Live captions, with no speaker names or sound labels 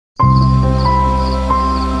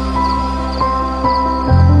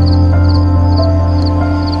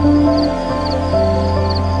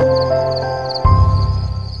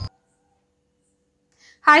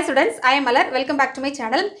Hi students, I am Malar. Welcome back to my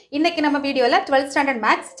channel. இன்னைக்கு நம்ம வீடியோல 12th standard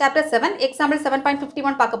maths chapter-7 example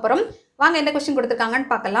 7.51 பார்க்க போறோம். வாங்க என்ன क्वेश्चन கொடுத்திருக்காங்கன்னு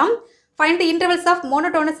பார்க்கலாம். Find the intervals of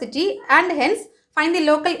monotonicity and hence find the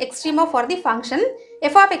local extrema for the function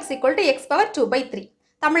f of x equal to x power 2 by 3.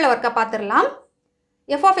 தமிழ்ல வர்க்க பார்த்திரலாம்.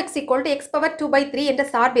 f of x equal to x power 2 by 3 என்ற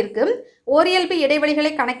சார்பிற்கு ஓரியல்பு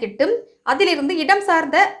இடைவெளிகளை கணக்கிட்டு அதிலிருந்து இடம்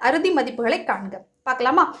சார்ந்த அறுதி மதிப்புகளை காண்க.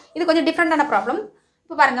 பார்க்கலாமா? இது கொஞ்சம் டிஃபரண்டான ப்ராப்ளம்.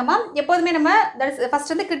 இப்போ பாருங்கம்மா, எப்போதுமே நம்ம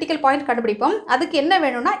ஃபர்ஸ்ட் வந்து கிரிட்டிக்கல் பாயிண்ட் கண்டுபிடிப்போம். அதுக்கு என்ன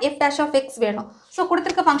வேணும்னா f dash of x வேணும். ஸோ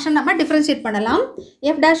கொடுத்துருக்க ஃபங்க்ஷன் நம்ம டிஃபரன்ஷியேட் பண்ணலாம்.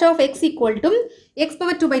 f dash of x equal to x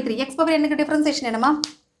power 2 by 3. x power என்னக்கு டிஃபரன்சியேஷன் என்னமா?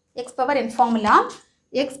 x power n formula.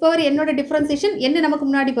 x power என்னோட டிஃபரன்சியேஷன் என்ன நமக்கு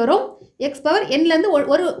முன்னாடி வரும்? x power nலேருந்து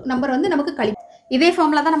ஒரு நம்பர் வந்து நமக்கு கழிக்கும். இதே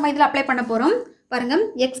ஃபார்முலா தான் நம்ம இதில் அப்ளை பண்ண போகிறோம். பாருங்க,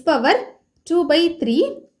 x power 2 by 3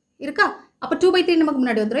 இருக்கா? அப்போ 2 by 3 நமக்கு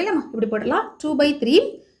முன்னாடி வந்துடும் இல்லைம்மா? இப்படி போடலாம். 2 by 3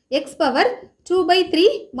 x power 2 by 3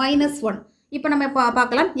 minus 1. இப்போ நம்ம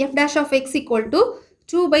பார்க்கலாம். f dash of x equal to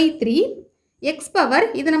 2 by 3 x power,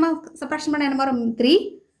 இது நம்ம சப்ராக்ஷன் பண்ண என்ன வரும்? 3.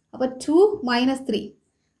 அப்போ 2 minus 3.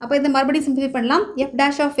 அப்போ இதை மறுபடியும் சிம்பிளிஃபை பண்ணலாம். f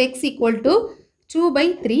dash of x equal to 2 by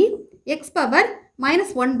 3 x power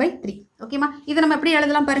minus 1 by 3. ஓகேமா? இதை நம்ம எப்படி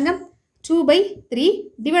எழுதலாம் பாருங்க. 2 by 3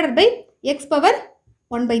 divided by x power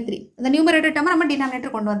 1 by 3. இந்த நியூமரேட்டர் டேர்மை நம்ம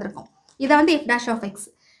டினாமினேட்டர் கொண்டு வந்திருக்கோம். இதை வந்து f dash of x.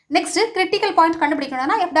 Next critical point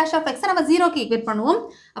கண்டுபிடிக்கணும்னா f dash of x நம்ம 0க்கு ஈக்குவேட் பண்ணுவோம்.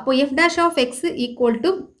 அப்போ f dash of x equal to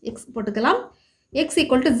x போட்டுக்கலாம். x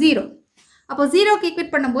equal to 0. அப்போ 0க்கு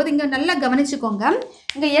ஈக்குவேட் பண்ணும்போது இங்கே நல்லா கவனிச்சுக்கோங்க.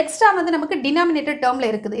 இங்கே எக்ஸ்ட்ரா வந்து நமக்கு டினாமினேட்டர் டேர்மில்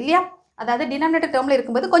இருக்குது இல்லையா? அதாவது டினாமினேட்டர் டேர்மில்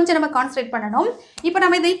இருக்கும்போது கொஞ்சம் நம்ம கான்சன்ட்ரேட் பண்ணணும். இப்போ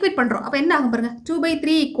நம்ம இதை ஈக்குவேட் பண்ணுறோம். அப்போ என்ன ஆகும் பாருங்க, 2 by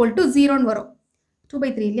 3 equal to 0ன்னு வரும். 2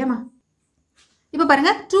 by 3 இல்லையாம்மா? இப்போ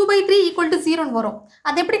பாருங்க, 2 by 3 equal to 0ன்னு வரும்.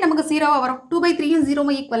 அது எப்படி நமக்கு 0வா வரும்? 2 by 3யும்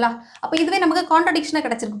 0வும் ஈக்குவலா? அப்போ இதுவே நமக்கு கான்ட்ரடிக்ஷனாக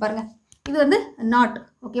கிடச்சிருக்கு பாருங்க. இது வந்து நாட்.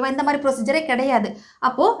 ஓகேவா? இந்த மாதிரி ப்ரொசீஜரே கிடையாது.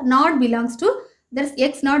 அப்போது not belongs to that's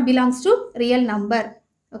X not belongs to real number.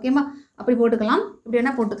 ஓகேம்மா? அப்படி போட்டுக்கலாம், இப்படி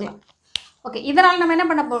வேணால் போட்டுக்கலாம். ஓகே, இதனால் நம்ம என்ன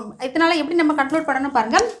பண்ண போகிறோம்? இதனால் எப்படி நம்ம கன்க்ளூட் பண்ணணும்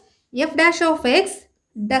பாருங்கள். f dash of x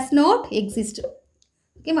does not exist.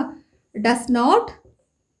 ஓகேம்மா? does not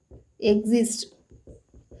exist.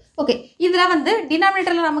 ஓகே, இதில் வந்து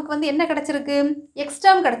டினாமினேட்டரில் நமக்கு வந்து என்ன கிடச்சிருக்கு? எக்ஸ்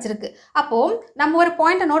டேர்ம் கிடச்சிருக்கு. அப்போது நம்ம ஒரு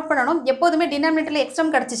பாயிண்ட்டை நோட் பண்ணணும். எப்போதுமே டினாமினேட்டரில் எக்ஸ்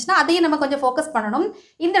டேர்ம் கிடச்சிச்சுன்னா அதையும் நம்ம கொஞ்சம் ஃபோக்கஸ் பண்ணணும்.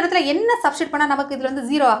 இந்த இடத்துல என்ன சப்ஸ்டிட் பண்ணால் நமக்கு இதில் வந்து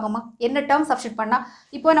 0 ஆகுமா? என்ன டேர்ம் சப்ஸ்டிட் பண்ணால்?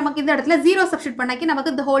 இப்போ நமக்கு இந்த இடத்துல 0 சப்ஸ்டிட் பண்ணாக்கி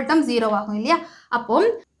நமக்கு இந்த ஹோல் டேர்ம் 0 ஆகும் இல்லையா?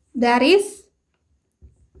 அப்போது there is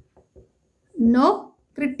no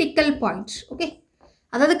critical point. Okay,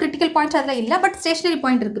 அதாவது கிரிட்டிக்கல் பாயிண்ட் அதில் இல்லை, பட் ஸ்டேஷனரி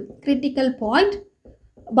பாயிண்ட் இருக்குது. Critical point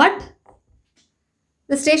but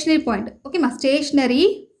the stationary point. Okay ma, stationary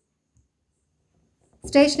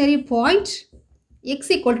point x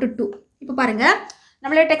equal to 2. இப்போ பாருங்க,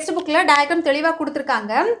 நம்மளோட டெக்ஸ்ட் புக்கில் டயக்ராம் தெளிவாக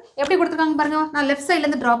கொடுத்துருக்காங்க. எப்படி கொடுத்துருக்காங்க பாருங்க. நான் லெஃப்ட்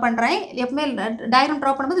சைட்லேருந்து ட்ரா பண்ணுறேன். எப்பவுமே டயக்ராம்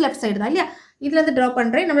ட்ரா பண்ணும்போது லெஃப்ட் சைடு தான் இல்லையா? இதுலேருந்து ட்ரா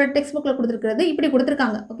பண்ணுறேன். நம்மளோட டெக்ஸ்ட் புக்கில் கொடுத்துருக்கிறது இப்படி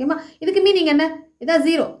கொடுத்துருக்காங்க. ஓகேவா? இதுக்கு மீனிங் என்ன? இதான்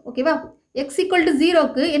 0. ஓகேவா? x equal to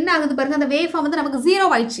 0க்கு என்ன ஆகுது பாருங்க, அந்த வேவ் ஃபார்ம் வந்து நமக்கு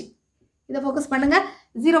 0 ஆயிடுச்சு. இதை ஃபோக்கஸ் பண்ணுங்க,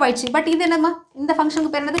 0 ஆயிடுச்சு. பட் இது என்னம்மா? இந்த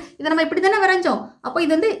ஃபங்க்ஷனுக்கு பேர் என்னது? இதை நம்ம இப்படி தானே வரைஞ்சோம். அப்போ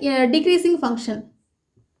இது வந்து டிக்ரீசிங் ஃபங்க்ஷன்.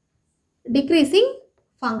 Decreasing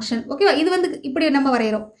function. ஓகேவா? இது வந்து இப்படி நம்ம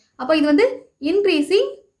வரைகிறோம். அப்போ இது வந்து இன்க்ரீசிங்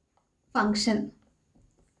ஃபங்க்ஷன்.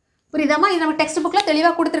 புரியுதாம்மா? இது நம்ம டெக்ஸ்ட் புக்கில்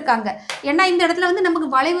தெளிவாக கொடுத்துருக்காங்க. ஏன்னா இந்த இடத்துல வந்து நமக்கு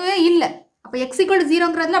வளைவே இல்லை. அப்போ x equal to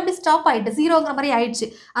 0ங்கிறதுல அப்படி ஸ்டாப் ஆகிட்டு 0ங்கிற மாதிரி ஆயிடுச்சு.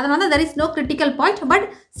 அதனால தான் there is no critical point but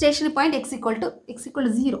stationary point x equal to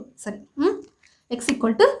 0. சரி, x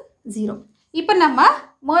equal to 0. இப்போ நம்ம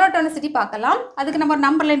மோனோட்டோனிசிட்டி பார்க்கலாம். அதுக்கு நம்ம ஒரு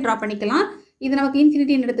நம்பர் லைன் ட்ரா பண்ணிக்கலாம். இது நமக்கு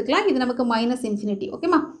இன்ஃபினிட்டின்னு எடுத்துக்கலாம், இது நமக்கு மைனஸ் இன்ஃபினிட்டி.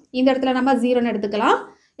 ஓகேம்மா? இந்த இடத்துல நம்ம 0ன்னு எடுத்துக்கலாம்.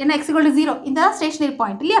 ஏன்னா x equal to 0 இந்த ஸ்டேஷனரி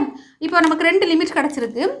பாயிண்ட் இல்லையா? இப்போ நமக்கு 2 லிமிட்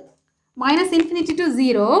கிடச்சிருக்கு. Minus infinity to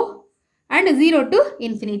 0 and 0 to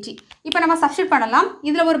infinity. இப்போ நம்ம சப்ஸ்டிட் பண்ணலாம்.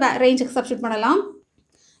 இதில் ஒரு ரேஞ்சுக்கு சப்ஸ்டிட் பண்ணலாம்.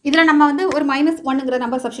 இதில் நம்ம வந்து ஒரு -1ங்கிற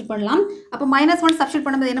நம்பர் சப்ஸ்டிட் பண்ணலாம். அப்போ -1 சப்ஸ்டிட்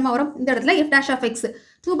பண்ணும்போது என்ன வரும்? இந்த இடத்துல f dash of x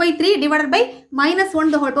 2 by 3 divided by -1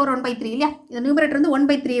 the whole power 1 by 3 இல்லையா? இந்த நியூமரேட்டர் வந்து 1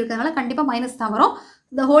 by 3 இருக்கிறதுனால கண்டிப்பாக மைனஸ் தான் வரும்.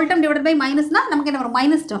 இந்த ஹோல் டேர்ம் டிவைட் பை மைனஸ்னா நமக்கு என்ன வரும்?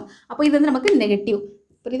 Minus term. அப்போ இது வந்து நமக்கு நெகட்டிவ்.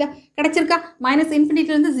 புரியுதா? கிடச்சிருக்கா? மைனஸ்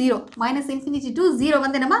இன்ஃபினிட்டிலேருந்து 0, மைனஸ் இன்ஃபினிட்டி டு 0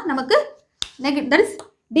 வந்து என்னமா நமக்கு that is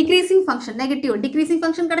decreasing function. Negative decreasing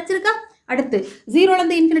function கிடச்சிருக்கா? அடுத்து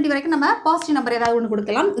 0லேருந்து இன்ஃபினிட்டி வரைக்கும் நம்ம பாசிட்டிவ் நம்பர் ஏதாவது ஒன்று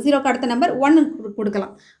கொடுக்கலாம். 0க்கு அடுத்த நம்பர் 1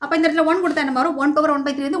 கொடுக்கலாம். அப்போ இந்த இடத்துல 1 கொடுத்தா என்ன வரும்? 1 power 1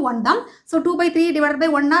 by 3 வந்து 1 தான். ஸோ 2 by 3 divided by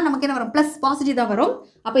 1னா நமக்கு என்ன வரும்? ப்ளஸ் பாசிட்டிவ் தான் வரும்.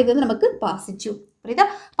 அப்போ இது வந்து நமக்கு பாசிட்டிவ். புரியுதா?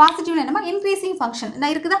 பாசிட்டிவ்ல என்னமா? Increasing function.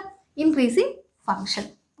 என்ன இருக்குதா? Increasing function.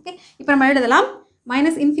 ஓகே, இப்போ நம்ம எழுதலாம்.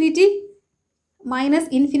 மைனஸ்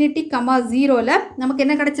இன்ஃபினிட்டி கமா 0ல் நமக்கு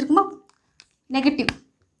என்ன கிடச்சிருக்குமா? நெகட்டிவ்.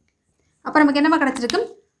 அப்போ நமக்கு என்னமா கிடச்சிருக்கு?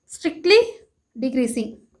 Strictly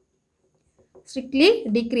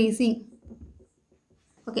decreasing.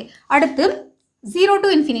 ஓகே, அடுத்து 0 to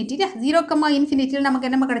infinity, 0, infinity நமக்கு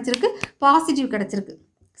என்ன கிடைச்சிருக்கு? பாசிட்டிவ் கிடைச்சிருக்கு.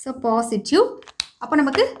 So positive. அப்போ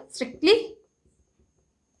நமக்கு ஸ்ட்ரிக்ட்லி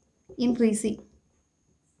இன்க்ரீசிங்.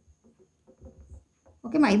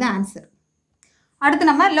 ஓகேம்மா, இதுதான் ஆன்சர். அடுத்து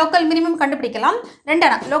நம்ம லோக்கல் மினிமம் கண்டுபிடிக்கலாம்.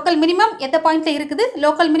 ரெண்டானா லோக்கல் மினிமம் எந்த பாயிண்ட்ல இருக்குது,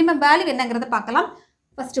 லோக்கல் மினிமம் வேல்யூ என்னங்கிறத பார்க்கலாம்.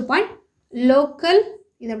 ஃபர்ஸ்ட் பாயிண்ட் லோக்கல்,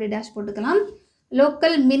 இது அப்படியே டேஷ் போட்டுக்கலாம்.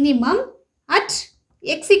 Local minimum at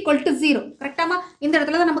x equal to 0. கரெக்டாமா? இந்த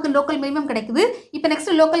இடத்துல தான் நமக்கு லோக்கல் மினிமம் கிடைக்குது. இப்போ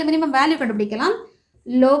நெக்ஸ்ட் லோக்கல் மினிமம் வேல்யூ கண்டுபிடிக்கலாம்.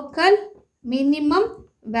 லோக்கல் மினிமம்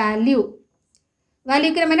வேல்யூ,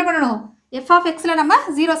 வேல்யூக்கு நம்ம என்ன பண்ணணும்? f of xல நம்ம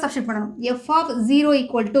 0 சப்ஸ்டிட் பண்ணணும். f of 0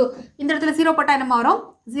 equal to, இந்த இடத்துல 0 போட்டால் என்ன வரும்?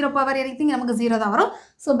 0 பவர் எனிதிங் நமக்கு 0 தான் வரும்.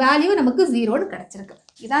 ஸோ வேல்யூ நமக்கு 0ன்னு கிடைச்சிருக்கு.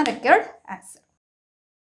 இதான் ரெக்யர்ட் ஆன்சர்.